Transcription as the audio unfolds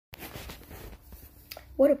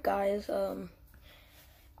What up, guys?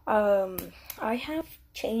 I have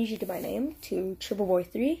changed my name to Triple Boy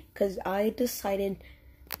 3 because I decided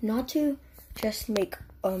not to just make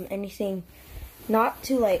anything, not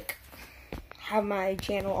to like have my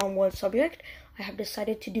channel on one subject. I have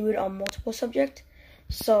decided to do it on multiple subjects.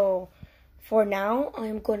 So for now,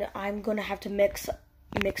 I'm gonna have to mix.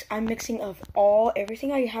 I'm mixing of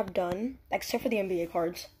everything I have done except for the NBA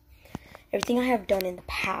cards. Everything I have done in the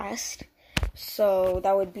past. So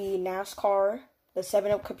that would be NASCAR, the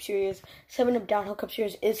 7-Up Cup Series. 7-Up Downhill Cup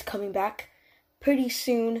Series is coming back pretty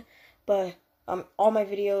soon, but all my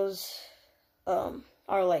videos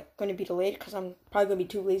are like going to be delayed because I'm probably going to be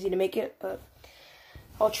too lazy to make it, but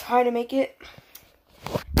I'll try to make it.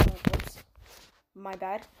 My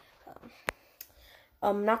bad.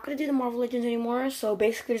 I'm not going to do the Marvel Legends anymore, so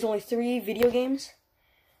basically there's only 3 video games,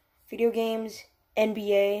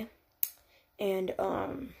 NBA, and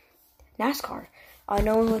NASCAR. I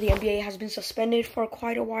know the NBA has been suspended for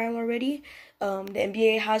quite a while already. The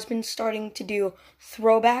NBA has been starting to do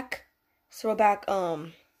throwback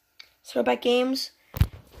games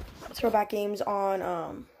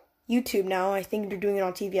on YouTube now. I think they're doing it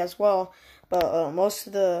on TV as well, but most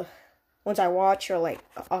of the ones I watch are like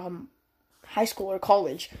high school or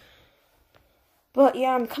college. But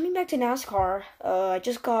yeah, I'm coming back to NASCAR. I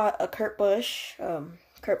just got a Kurt Busch NASCAR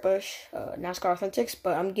Authentics,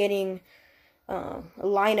 but I'm getting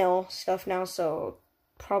Lionel stuff now, so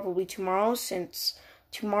probably tomorrow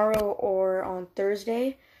or on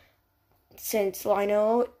Thursday, since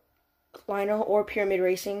Lionel or Pyramid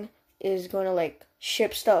Racing is going to like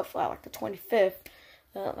ship stuff like the 25th.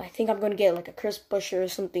 I think I'm going to get like a Chris Buescher or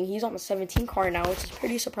something. He's on the 17 car now, which is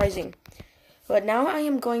pretty surprising. But now I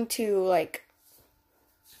am going to like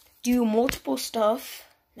do multiple stuff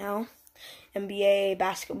now. NBA,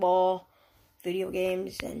 basketball, video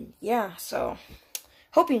games, and yeah, so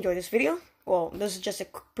hope you enjoyed this video. Well, this is just a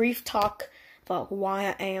brief talk about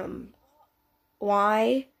why I'm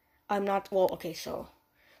not, well, okay, so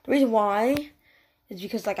the reason why is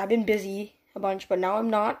because like I've been busy a bunch, but now I'm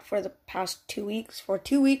not for the past 2 weeks. For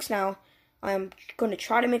 2 weeks now, I'm going to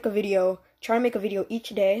try to make a video each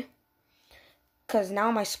day, because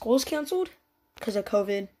now my school's canceled because of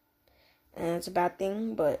COVID, and it's a bad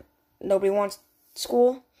thing, but nobody wants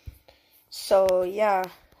school. So yeah,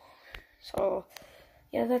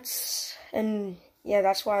 that's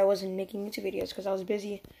why I wasn't making YouTube videos, because I was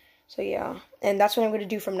busy. So yeah, and that's what I'm gonna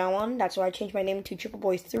do from now on. That's why I changed my name to Triple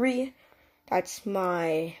Boy 3. That's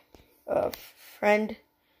my friend.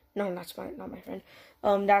 No, that's not my friend.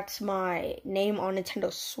 That's my name on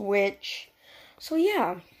Nintendo Switch. So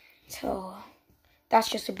yeah, so that's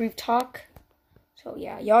just a brief talk. So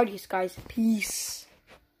yeah, yardies, guys. Peace.